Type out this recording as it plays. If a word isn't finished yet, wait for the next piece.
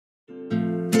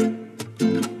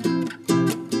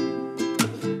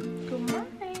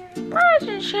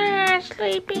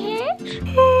sleepyhead.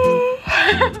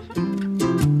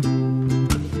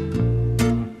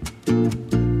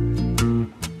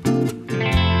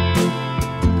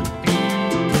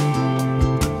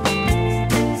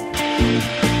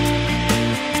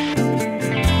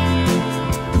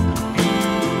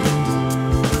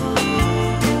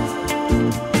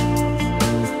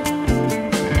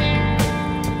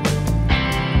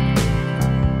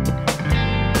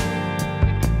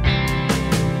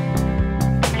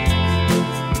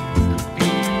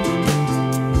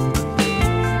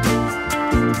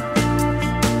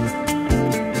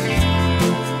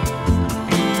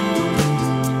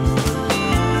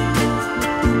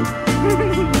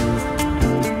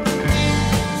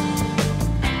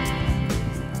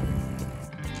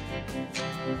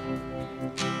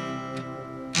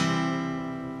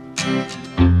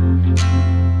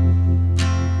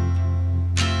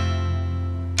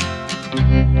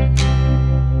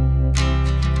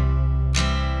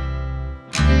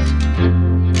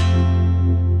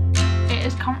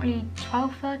 Currently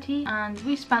 12:30 and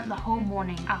we spent the whole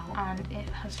morning out and it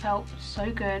has felt so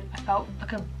good. I felt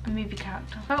like a movie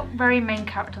character. I felt very main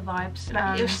character vibes.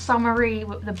 Like, it was summery,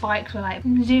 the bikes were like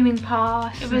zooming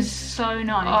past. It was so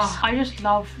nice. Oh, I just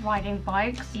love riding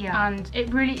bikes, yeah, and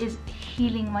it really is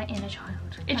healing my inner child.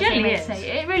 It genuinely is.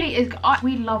 It really is.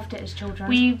 We loved it as children.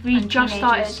 We just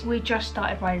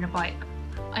started riding a bike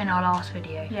in our last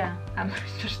video. Yeah,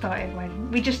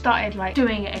 we just started like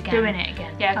doing it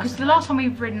again. Yeah, because the last time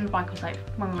we've ridden a bike was like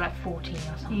when we were like 14 or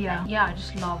something. Yeah, I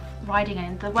just love riding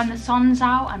it. And when the sun's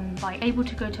out and like able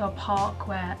to go to a park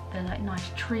where there's like nice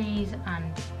trees and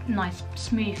nice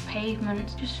smooth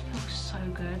pavements, just feels so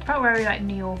good. Felt very like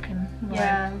New York and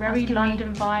very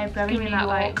London vibe, very New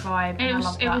York vibe.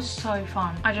 It was so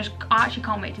fun. I actually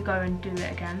can't wait to go and do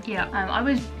it again. Yeah, I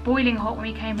was boiling hot when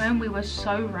we came home. We were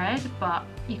so red, but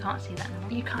you can't see that now.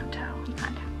 You can't tell.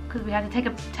 Because we had to take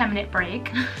a 10-minute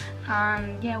break.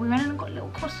 And yeah, we went and got a little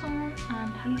croissant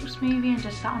and had a little smoothie and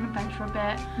just sat on the bench for a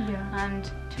bit. Yeah. And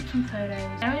took some photos.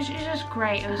 It was just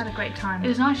great. I had a great time. It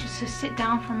was nice just to sit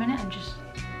down for a minute and just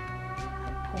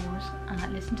pause and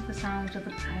like listen to the sounds of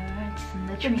the birds and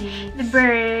the trees. The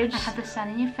birds. I had the sun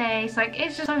in your face. Like,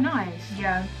 it's just so nice.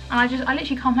 Yeah. And I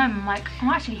literally come home and I'm like, I'm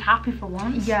actually happy for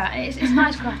once. Yeah, it's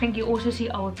nice because I think you also see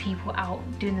other people out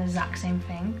doing the exact same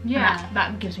thing. Yeah.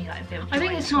 That gives me like a bit of joy. I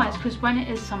think it's nice because when it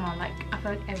is summer, like I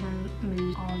feel like everyone's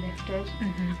moods are lifted.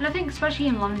 And I think especially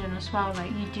in London as well,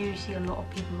 like you do see a lot of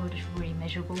people who are just really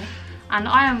miserable. And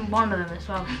I am one of them as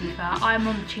well, to be fair. I'm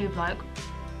on the tube like,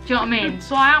 do you know what I mean?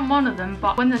 So I am one of them,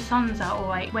 but when the sun's out or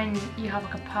like when you have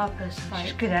like a purpose, like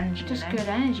just good energy. Just good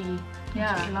energy.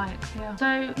 Yeah. That's what you like. Yeah.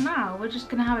 So now we're just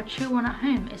gonna have a chill one at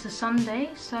home. It's a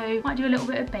Sunday, so might do a little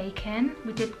bit of baking.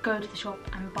 We did go to the shop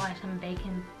and buy some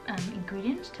baking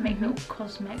ingredients to make little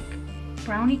cosmic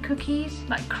brownie cookies,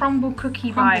 like crumble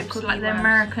cookie vibes, like the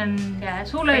American. Yeah,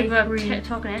 it's all over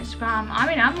TikTok and Instagram. I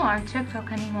mean, I'm not on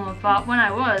TikTok anymore, but when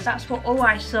I was, that's what all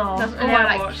I saw. That's all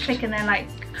I like clicking there, like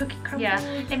cookie crumble.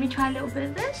 Yeah, let me try a little bit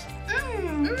of this.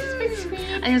 It's a bit sweet.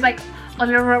 And it was like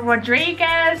Olivia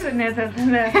Rodriguez and there's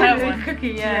a cookie.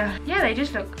 Yeah, they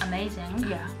just look amazing.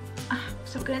 Yeah.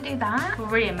 So we're gonna do that. We're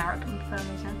really American for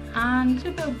some reason. And do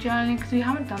a bit of journaling because we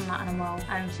haven't done that in a while.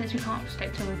 And since we can't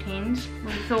stick to routines,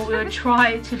 we thought we would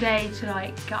try today to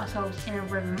like get ourselves in a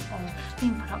rhythm of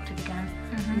being productive again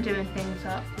and doing things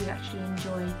that we actually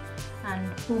enjoy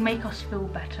and will make us feel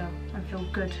better and feel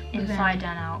good inside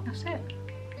and out. That's it.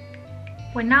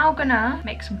 We're now gonna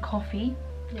make some coffee.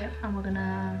 Yeah. And we're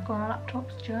gonna go on our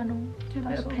laptops, journal, do a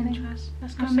bit of Pinterest.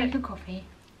 Let's go make a coffee.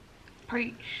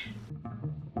 Preach.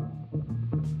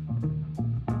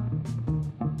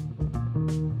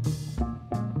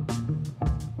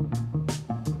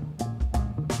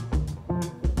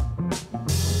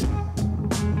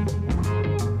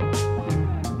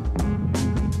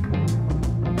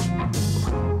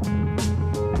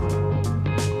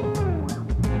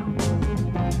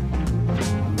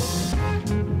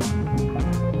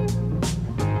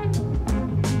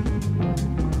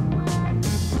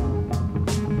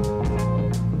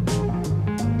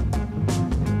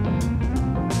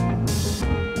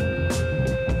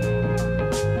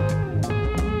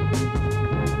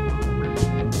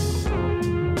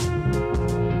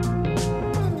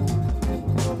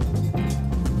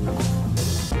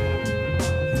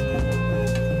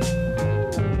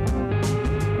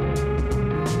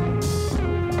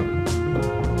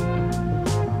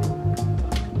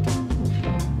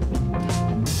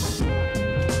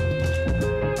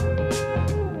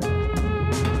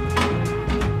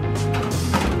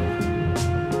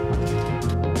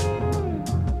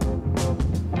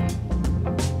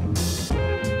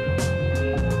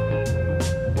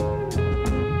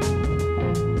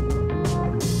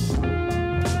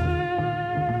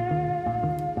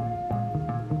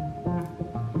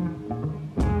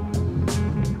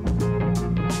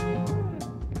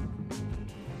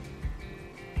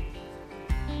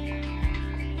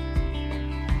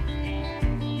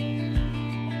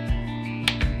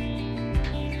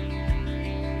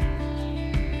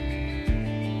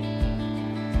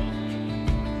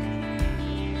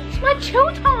 my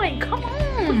chill time. Come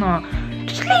on.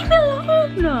 Just leave me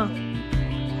alone.